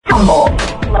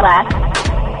last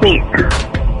week.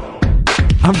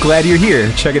 I'm glad you're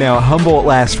here, checking out Humboldt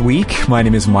Last Week. My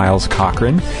name is Miles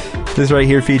Cochran. This right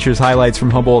here features highlights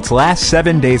from Humboldt's last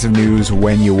 7 days of news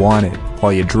when you want it.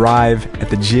 While you drive,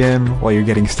 at the gym, while you're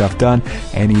getting stuff done,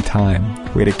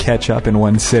 anytime. Way to catch up in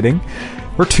one sitting.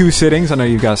 Or two sittings. I know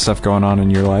you've got stuff going on in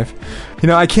your life. You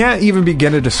know, I can't even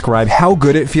begin to describe how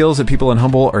good it feels that people in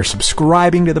Humboldt are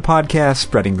subscribing to the podcast,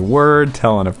 spreading the word,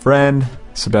 telling a friend.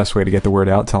 It's the best way to get the word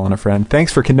out, telling a friend.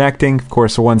 Thanks for connecting. Of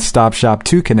course, the one-stop shop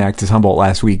to connect is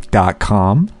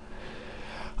HumboldtLastWeek.com.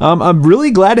 I'm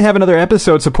really glad to have another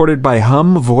episode supported by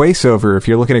Hum Voiceover. If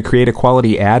you're looking to create a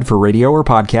quality ad for radio or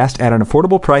podcast at an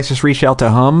affordable price, just reach out to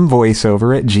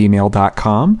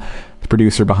humvoiceover@gmail.com. The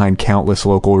producer behind countless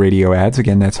local radio ads.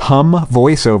 Again, that's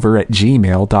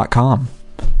humvoiceover@gmail.com.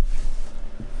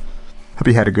 Hope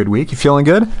you had a good week. You feeling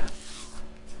good?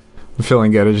 I'm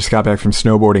feeling good. I just got back from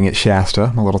snowboarding at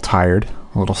Shasta. I'm a little tired,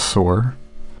 a little sore.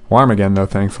 Warm again, though,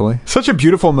 thankfully. Such a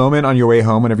beautiful moment on your way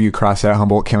home whenever you cross that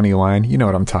Humboldt County line. You know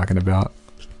what I'm talking about.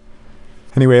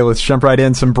 Anyway, let's jump right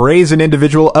in. Some brazen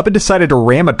individual up and decided to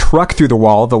ram a truck through the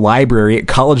wall of the library at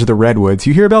College of the Redwoods.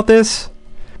 You hear about this?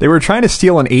 They were trying to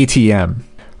steal an ATM.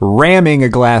 Ramming a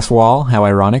glass wall. How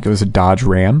ironic. It was a Dodge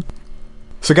Ram.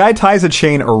 So guy ties a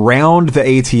chain around the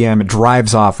ATM,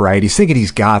 drives off, right? He's thinking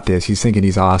he's got this. He's thinking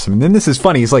he's awesome. And then this is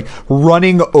funny. He's like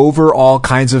running over all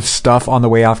kinds of stuff on the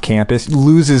way off campus,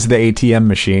 loses the ATM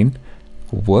machine.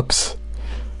 Whoops.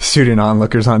 Student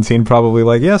onlookers on scene probably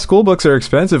like, yeah, school books are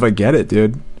expensive. I get it,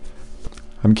 dude.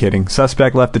 I'm kidding.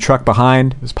 Suspect left the truck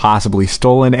behind. It was possibly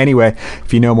stolen. Anyway,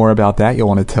 if you know more about that, you'll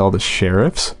want to tell the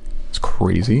sheriffs. It's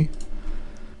crazy.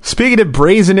 Speaking of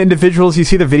brazen individuals, you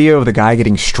see the video of the guy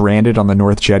getting stranded on the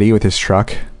North Jetty with his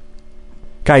truck.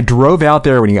 Guy drove out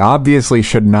there when he obviously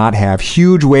should not have.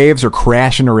 Huge waves are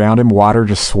crashing around him, water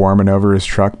just swarming over his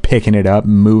truck, picking it up,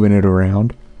 moving it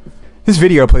around. This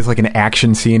video plays like an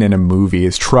action scene in a movie.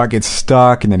 His truck gets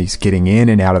stuck, and then he's getting in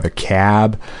and out of the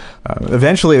cab.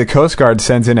 Eventually, the Coast Guard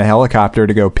sends in a helicopter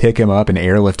to go pick him up and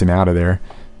airlift him out of there.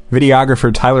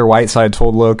 Videographer Tyler Whiteside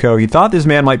told Loco he thought this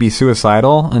man might be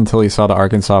suicidal until he saw the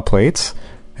Arkansas plates,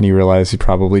 and he realized he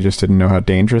probably just didn't know how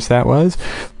dangerous that was.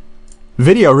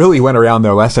 Video really went around,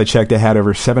 though. Last I checked, it had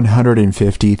over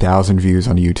 750,000 views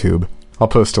on YouTube. I'll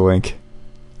post a link.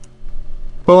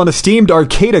 Well, an esteemed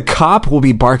Arcata cop will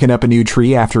be barking up a new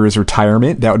tree after his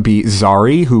retirement. That would be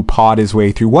Zari, who pawed his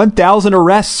way through 1,000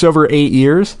 arrests over 8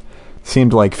 years.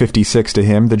 Seemed like 56 to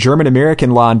him. The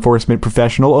German-American law enforcement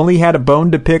professional only had a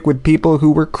bone to pick with people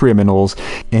who were criminals,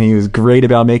 and he was great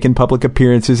about making public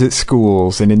appearances at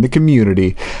schools and in the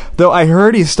community. Though I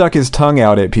heard he stuck his tongue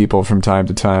out at people from time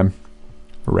to time.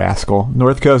 Rascal.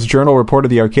 North Coast Journal reported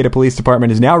the Arcata Police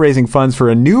Department is now raising funds for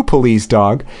a new police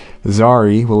dog.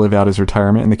 Zari will live out his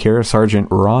retirement in the care of Sergeant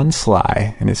Ron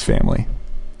Sly and his family.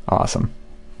 Awesome.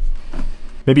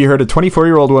 Maybe you heard a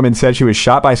 24-year-old woman said she was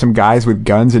shot by some guys with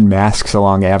guns and masks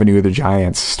along Avenue of the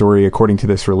Giants. Story, according to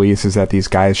this release, is that these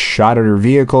guys shot at her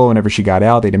vehicle. Whenever she got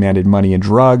out, they demanded money and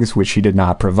drugs, which she did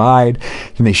not provide.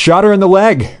 And they shot her in the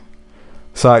leg.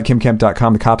 Saw at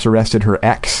KimKemp.com the cops arrested her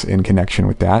ex in connection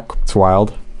with that. It's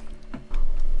wild.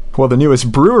 Well, the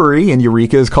newest brewery in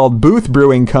Eureka is called Booth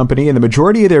Brewing Company, and the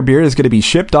majority of their beer is going to be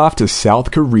shipped off to South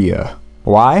Korea.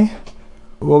 Why?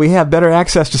 Well, we have better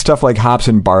access to stuff like hops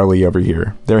and barley over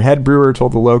here. Their head brewer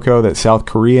told the Loco that South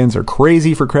Koreans are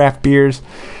crazy for craft beers,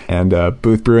 and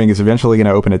Booth Brewing is eventually going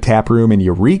to open a tap room in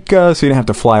Eureka, so you don't have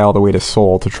to fly all the way to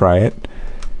Seoul to try it.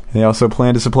 And they also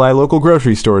plan to supply local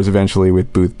grocery stores eventually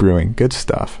with Booth Brewing. Good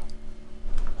stuff.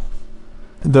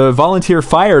 The volunteer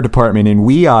fire department in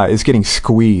Wea is getting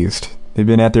squeezed. They've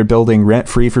been at their building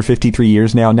rent-free for 53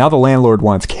 years now. Now the landlord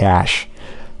wants cash.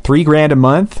 $3,000 a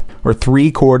month or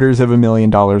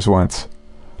 $750,000 once.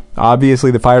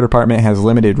 Obviously, the fire department has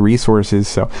limited resources,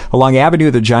 so along Avenue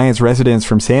of the Giants, residents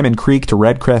from Salmon Creek to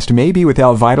Red Crest may be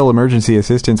without vital emergency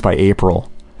assistance by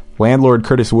April. Landlord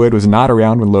Curtis Wood was not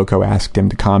around when Loco asked him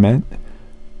to comment.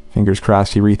 Fingers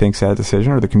crossed he rethinks that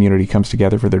decision or the community comes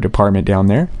together for their department down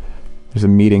there. There's a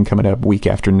meeting coming up week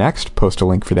after next. Post a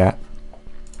link for that.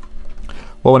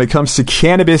 Well, when it comes to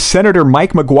cannabis, Senator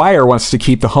Mike McGuire wants to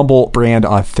keep the Humboldt brand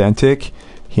authentic.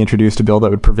 He introduced a bill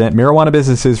that would prevent marijuana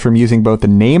businesses from using both the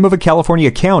name of a California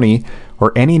county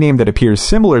or any name that appears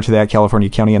similar to that California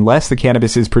county unless the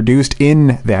cannabis is produced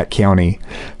in that county.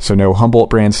 So no Humboldt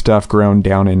brand stuff grown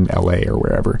down in LA or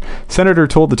wherever. Senator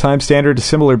told the Times-Standard a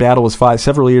similar battle was fought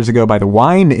several years ago by the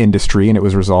wine industry, and it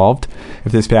was resolved.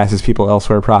 If this passes, people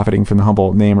elsewhere profiting from the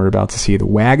Humboldt name are about to see the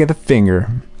wag of the finger.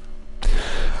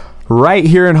 Right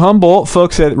here in Humboldt,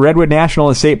 folks at Redwood National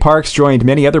and State Parks joined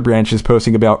many other branches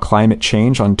posting about climate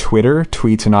change on Twitter,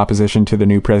 tweets in opposition to the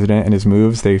new president and his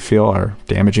moves they feel are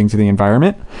damaging to the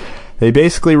environment. They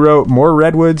basically wrote, more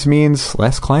redwoods means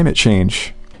less climate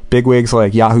change. Bigwigs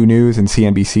like Yahoo News and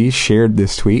CNBC shared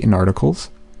this tweet in articles.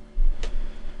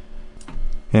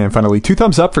 And finally, 2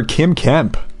 thumbs up for Kim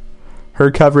Kemp. Her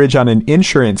coverage on an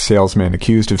insurance salesman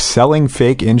accused of selling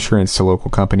fake insurance to local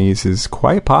companies has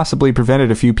quite possibly prevented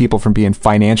a few people from being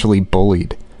financially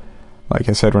bullied. Like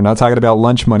I said, we're not talking about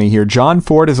lunch money here. John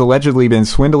Ford has allegedly been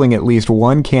swindling at least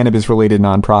one cannabis-related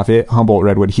nonprofit, Humboldt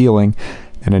Redwood Healing,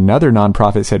 and another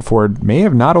nonprofit said Ford may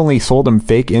have not only sold them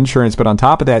fake insurance, but on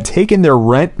top of that, taken their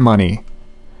rent money.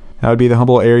 That would be the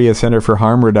Humboldt Area Center for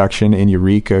Harm Reduction in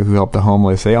Eureka, who helped the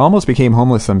homeless. They almost became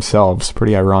homeless themselves.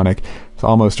 Pretty ironic. It's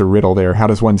almost a riddle there. How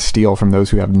does one steal from those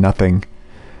who have nothing?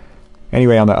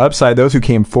 Anyway, on the upside, those who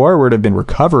came forward have been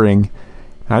recovering.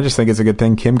 I just think it's a good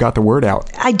thing Kim got the word out.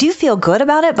 I do feel good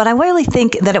about it, but I really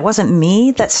think that it wasn't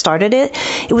me that started it.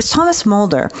 It was Thomas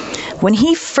Mulder. When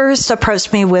he first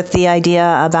approached me with the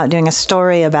idea about doing a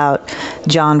story about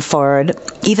John Ford,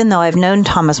 even though I've known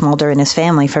Thomas Mulder and his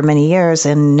family for many years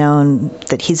and known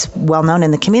that he's well known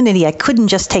in the community, I couldn't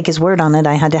just take his word on it.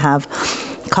 I had to have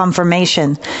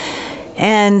confirmation.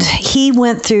 And he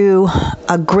went through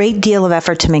a great deal of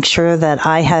effort to make sure that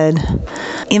I had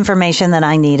information that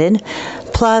I needed.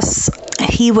 Plus,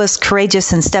 he was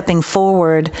courageous in stepping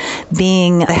forward.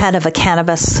 Being the head of a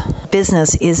cannabis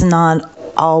business is not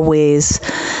always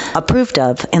approved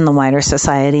of in the wider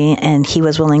society, and he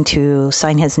was willing to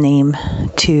sign his name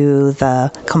to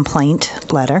the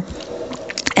complaint letter.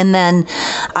 And then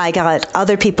I got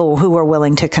other people who were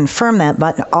willing to confirm that,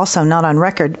 but also not on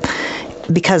record,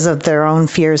 because of their own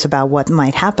fears about what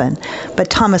might happen. But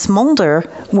Thomas Mulder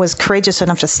was courageous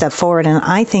enough to step forward, and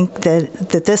I think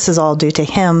that this is all due to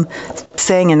him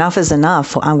saying enough is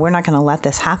enough. We're not going to let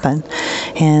this happen.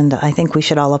 And I think we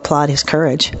should all applaud his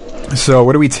courage. So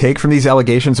what do we take from these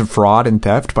allegations of fraud and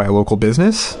theft by a local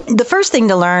business? The first thing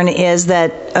to learn is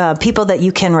that people that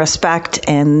you can respect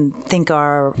and think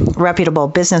are reputable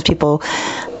business people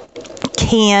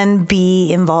can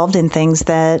be involved in things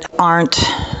that aren't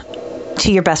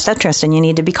to your best interest, and you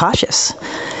need to be cautious.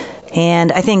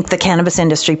 And I think the cannabis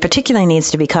industry particularly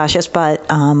needs to be cautious, but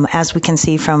as we can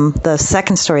see from the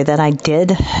second story that I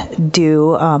did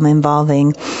do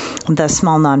involving the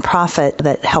small nonprofit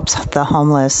that helps the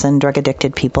homeless and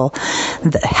drug-addicted people,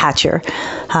 the Hatcher,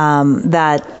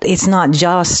 that it's not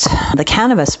just the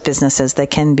cannabis businesses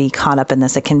that can be caught up in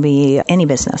this. It can be any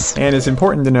business. And it's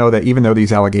important to know that even though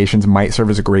these allegations might serve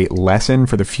as a great lesson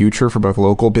for the future for both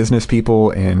local business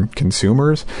people and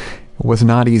consumers, it was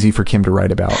not easy for Kim to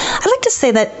write about. I'd like to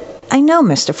say that I know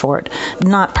Mr. Ford,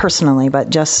 not personally, but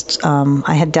just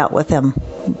I had dealt with him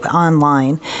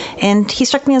online, and he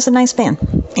struck me as a nice man.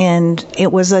 And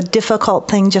it was a difficult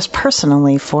thing just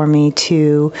personally for me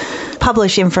to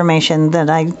publish information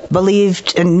that I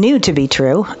believed and knew to be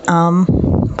true,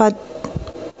 but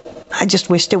I just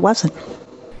wished it wasn't.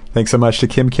 Thanks so much to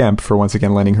Kim Kemp for once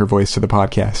again lending her voice to the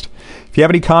podcast. If you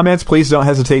have any comments, please don't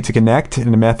hesitate to connect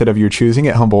in a method of your choosing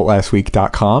at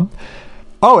HumboldtLastWeek.com.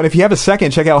 Oh, and if you have a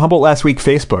second, check out Humboldt Last Week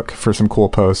Facebook for some cool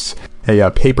posts. A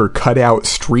paper cutout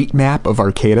street map of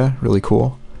Arcata, really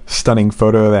cool. Stunning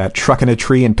photo of that truck in a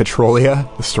tree in Petrolia,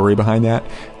 the story behind that.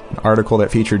 An article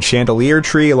that featured Chandelier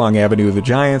Tree along Avenue of the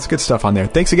Giants. Good stuff on there.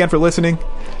 Thanks again for listening.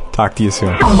 Talk to you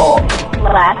soon. Humboldt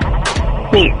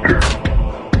Last Week.